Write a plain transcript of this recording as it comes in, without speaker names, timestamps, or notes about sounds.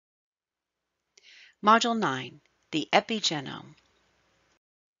Module 9, the epigenome.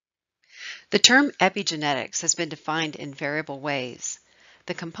 The term epigenetics has been defined in variable ways.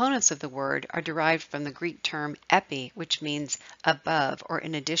 The components of the word are derived from the Greek term epi, which means above or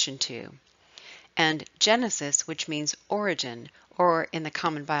in addition to, and genesis, which means origin, or in the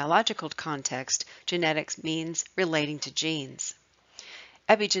common biological context, genetics means relating to genes.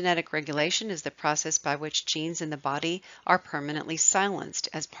 Epigenetic regulation is the process by which genes in the body are permanently silenced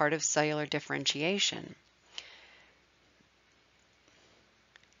as part of cellular differentiation.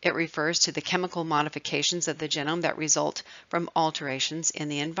 It refers to the chemical modifications of the genome that result from alterations in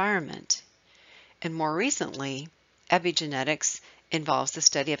the environment. And more recently, epigenetics involves the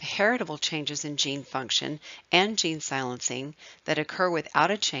study of heritable changes in gene function and gene silencing that occur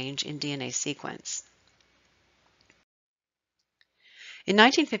without a change in DNA sequence. In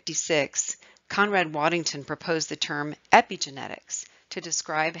 1956, Conrad Waddington proposed the term epigenetics to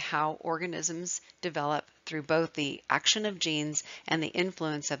describe how organisms develop through both the action of genes and the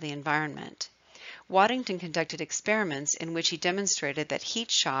influence of the environment. Waddington conducted experiments in which he demonstrated that heat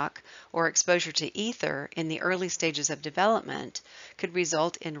shock or exposure to ether in the early stages of development could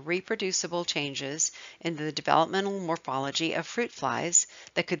result in reproducible changes in the developmental morphology of fruit flies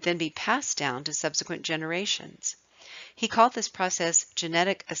that could then be passed down to subsequent generations. He called this process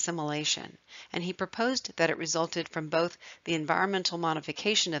genetic assimilation, and he proposed that it resulted from both the environmental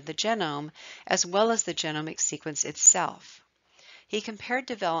modification of the genome as well as the genomic sequence itself. He compared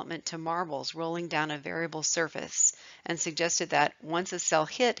development to marbles rolling down a variable surface and suggested that once a cell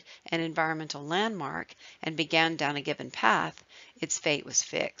hit an environmental landmark and began down a given path, its fate was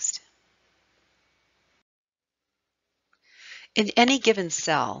fixed. In any given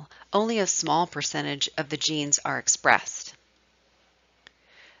cell, only a small percentage of the genes are expressed.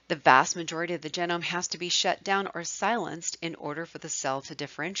 The vast majority of the genome has to be shut down or silenced in order for the cell to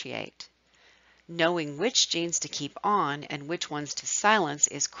differentiate. Knowing which genes to keep on and which ones to silence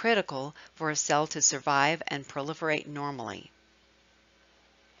is critical for a cell to survive and proliferate normally.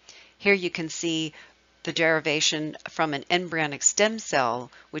 Here you can see the derivation from an embryonic stem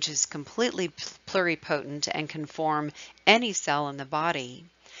cell, which is completely pluripotent and can form any cell in the body,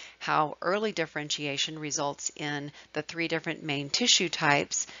 how early differentiation results in the three different main tissue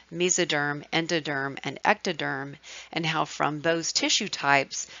types, mesoderm, endoderm, and ectoderm, and how from those tissue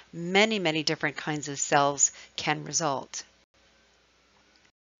types, many different kinds of cells can result.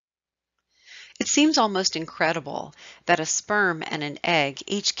 It seems almost incredible that a sperm and an egg,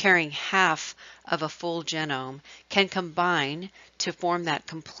 each carrying half of a full genome, can combine to form that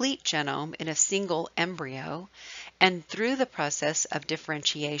complete genome in a single embryo, and through the process of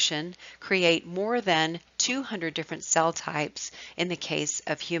differentiation, create more than 200 different cell types in the case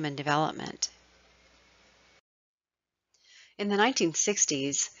of human development. In the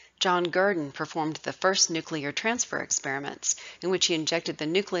 1960s, John Gurdon performed the first nuclear transfer experiments in which he injected the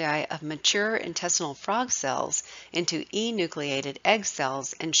nuclei of mature intestinal frog cells into enucleated egg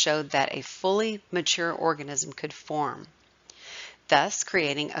cells and showed that a fully mature organism could form, thus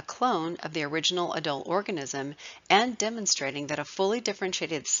creating a clone of the original adult organism and demonstrating that a fully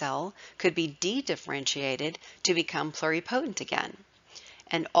differentiated cell could be de-differentiated to become pluripotent again.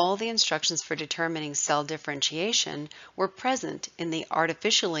 And all the instructions for determining cell differentiation were present in the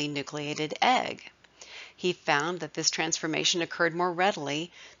artificially nucleated egg. He found that this transformation occurred more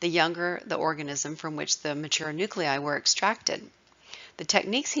readily the younger the organism from which the mature nuclei were extracted. The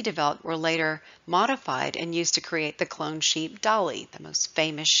techniques he developed were later modified and used to create the cloned sheep Dolly, the most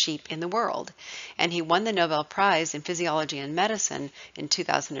famous sheep in the world, and he won the Nobel Prize in Physiology and Medicine in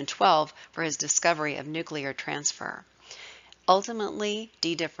 2012 for his discovery of nuclear transfer. Ultimately,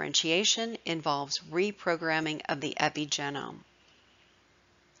 de-differentiation involves reprogramming of the epigenome.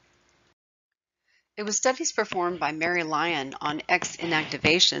 It was studies performed by Mary Lyon on X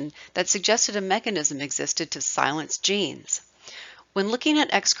inactivation that suggested a mechanism existed to silence genes. When looking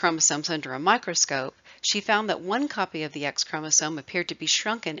at X chromosomes under a microscope, she found that one copy of the X chromosome appeared to be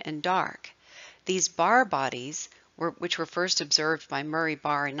shrunken and dark. These bar bodies, which were first observed by Murray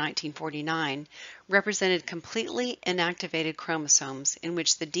Barr in 1949, represented completely inactivated chromosomes in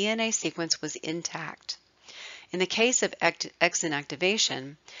which the DNA sequence was intact. In the case of X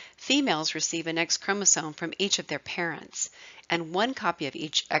inactivation, females receive an X chromosome from each of their parents, and one copy of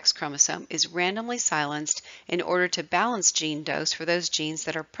each X chromosome is randomly silenced in order to balance gene dose for those genes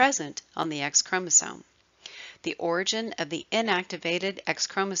that are present on the X chromosome. The origin of the inactivated X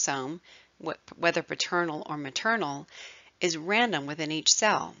chromosome, whether paternal or maternal, is random within each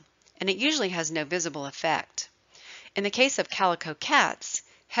cell, and it usually has no visible effect. In the case of calico cats,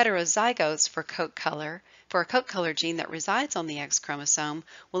 heterozygotes for coat color for a coat color gene that resides on the X chromosome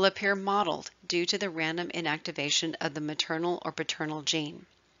will appear mottled due to the random inactivation of the maternal or paternal gene.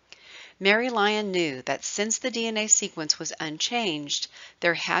 Mary Lyon knew that since the DNA sequence was unchanged,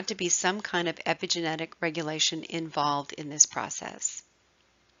 there had to be some kind of epigenetic regulation involved in this process.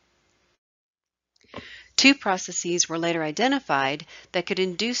 Two processes were later identified that could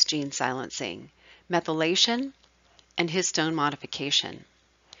induce gene silencing: methylation and histone modification.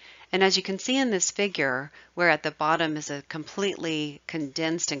 And as you can see in this figure, where at the bottom is a completely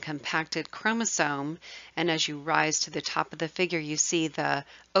condensed and compacted chromosome, and as you rise to the top of the figure, you see the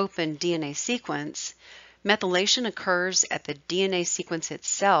open DNA sequence, methylation occurs at the DNA sequence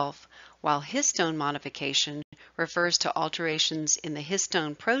itself, while histone modification refers to alterations in the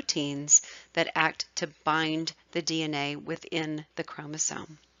histone proteins that act to bind the DNA within the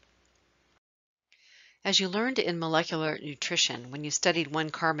chromosome. As you learned in molecular nutrition when you studied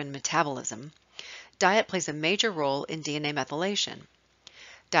one-carbon metabolism, diet plays a major role in DNA methylation.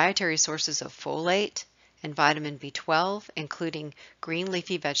 Dietary sources of folate and vitamin B12, including green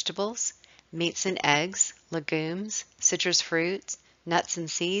leafy vegetables, meats and eggs, legumes, citrus fruits, nuts and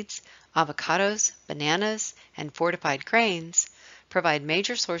seeds, avocados, bananas, and fortified grains, provide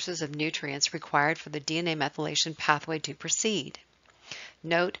major sources of nutrients required for the DNA methylation pathway to proceed.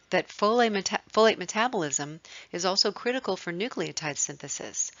 Note that folate metabolism is also critical for nucleotide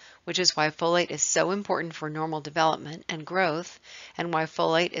synthesis, which is why folate is so important for normal development and growth, and why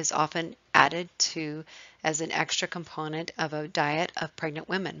folate is often added to as an extra component of a diet of pregnant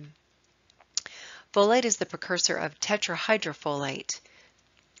women. Folate is the precursor of tetrahydrofolate,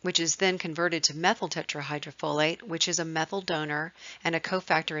 which is then converted to methyl tetrahydrofolate, which is a methyl donor and a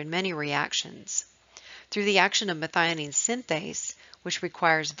cofactor in many reactions. Through the action of methionine synthase, which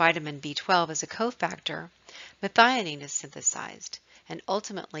requires vitamin B12 as a cofactor, methionine is synthesized and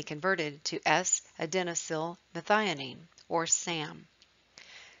ultimately converted to S-adenosyl methionine, or SAM.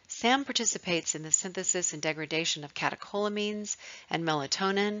 SAM participates in the synthesis and degradation of catecholamines and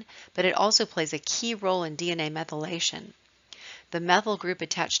melatonin, but it also plays a key role in DNA methylation. The methyl group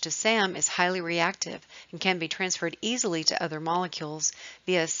attached to SAM is highly reactive and can be transferred easily to other molecules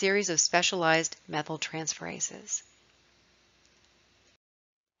via a series of specialized methyltransferases.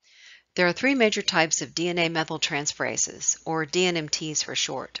 There are three major types of DNA methyltransferases, or DNMTs for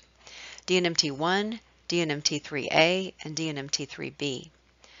short: DNMT1, DNMT3A, and DNMT3B.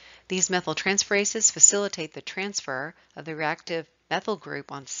 These methyltransferases facilitate the transfer of the reactive methyl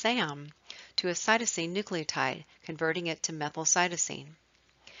group on SAM to a cytosine nucleotide, converting it to methylcytosine.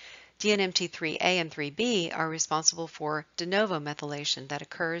 DNMT3A and 3B are responsible for de novo methylation that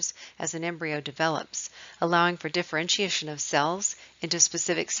occurs as an embryo develops, allowing for differentiation of cells into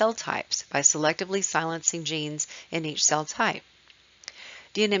specific cell types by selectively silencing genes in each cell type.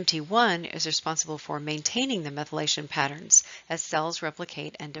 DNMT1 is responsible for maintaining the methylation patterns as cells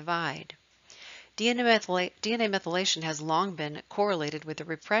replicate and divide. DNA methylation has long been correlated with the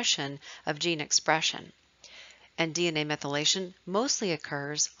repression of gene expression, and DNA methylation mostly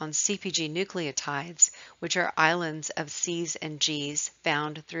occurs on CpG nucleotides, which are islands of Cs and Gs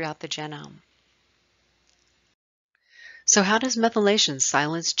found throughout the genome. So how does methylation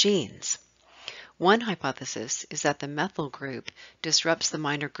silence genes? One hypothesis is that the methyl group disrupts the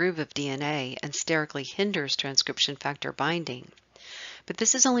minor groove of DNA and sterically hinders transcription factor binding. But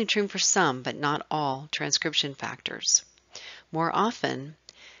this is only true for some, but not all, transcription factors. More often,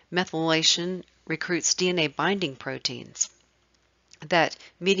 methylation recruits DNA binding proteins that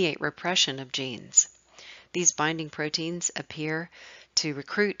mediate repression of genes. These binding proteins appear to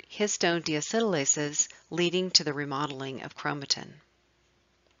recruit histone deacetylases, leading to the remodeling of chromatin.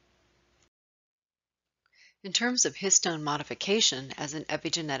 In terms of histone modification as an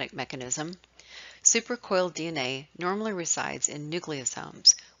epigenetic mechanism, supercoiled DNA normally resides in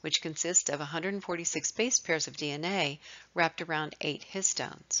nucleosomes, which consist of 146 base pairs of DNA wrapped around 8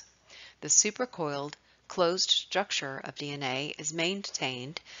 histones. The supercoiled, closed structure of DNA is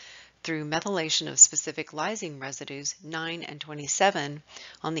maintained through methylation of specific lysine residues 9 and 27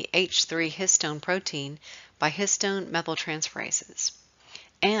 on the H3 histone protein by histone methyltransferases,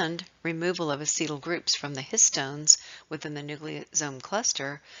 and removal of acetyl groups from the histones within the nucleosome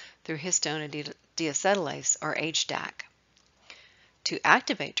cluster through histone deacetylase, or HDAC. To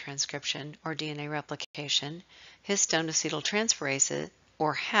activate transcription or DNA replication, histone acetyltransferase,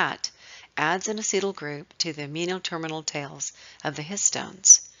 or HAT, adds an acetyl group to the amino terminal tails of the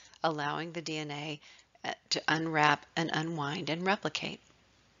histones, allowing the DNA to unwrap and unwind and replicate.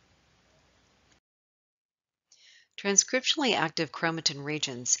 Transcriptionally active chromatin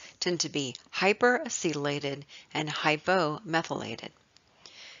regions tend to be hyperacetylated and hypomethylated.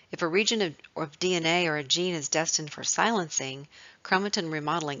 If a region of DNA or a gene is destined for silencing, chromatin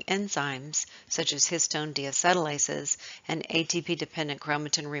remodeling enzymes, such as histone deacetylases and ATP-dependent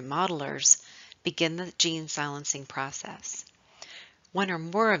chromatin remodelers, begin the gene silencing process. One or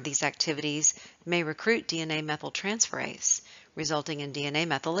more of these activities may recruit DNA methyltransferase, resulting in DNA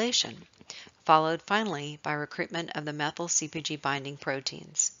methylation, followed finally by recruitment of the methyl CpG binding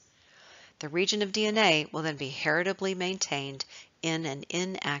proteins. The region of DNA will then be heritably maintained in an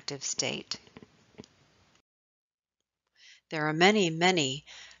inactive state. There are many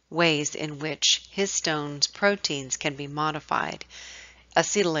ways in which histone proteins can be modified.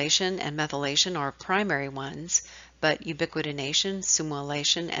 Acetylation and methylation are primary ones, but ubiquitination,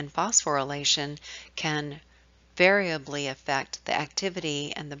 sumylation, and phosphorylation can variably affect the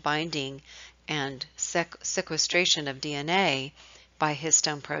activity and the binding and sequestration of DNA by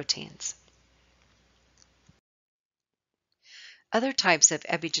histone proteins. Other types of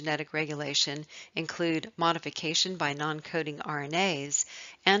epigenetic regulation include modification by non-coding RNAs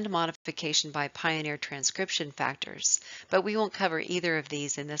and modification by pioneer transcription factors, but we won't cover either of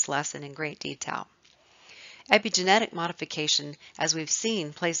these in this lesson in great detail. Epigenetic modification, as we've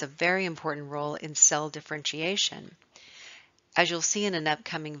seen, plays a very important role in cell differentiation. As you'll see in an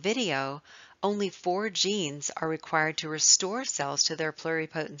upcoming video, only 4 genes are required to restore cells to their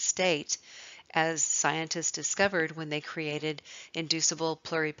pluripotent state, as scientists discovered when they created inducible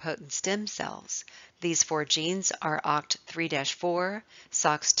pluripotent stem cells. These 4 genes are OCT3-4,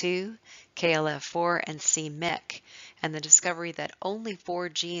 SOX2, KLF4, and c-MYC, and the discovery that only 4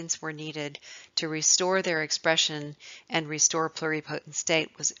 genes were needed to restore their expression and restore pluripotent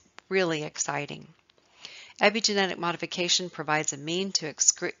state was really exciting. Epigenetic modification provides a means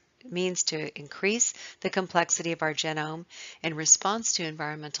to increase the complexity of our genome in response to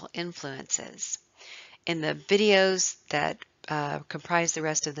environmental influences. In the videos that comprise the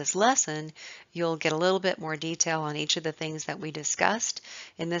rest of this lesson, you'll get a little bit more detail on each of the things that we discussed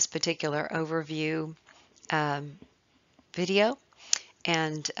in this particular overview video,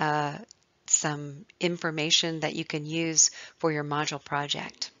 and some information that you can use for your module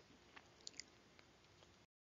project.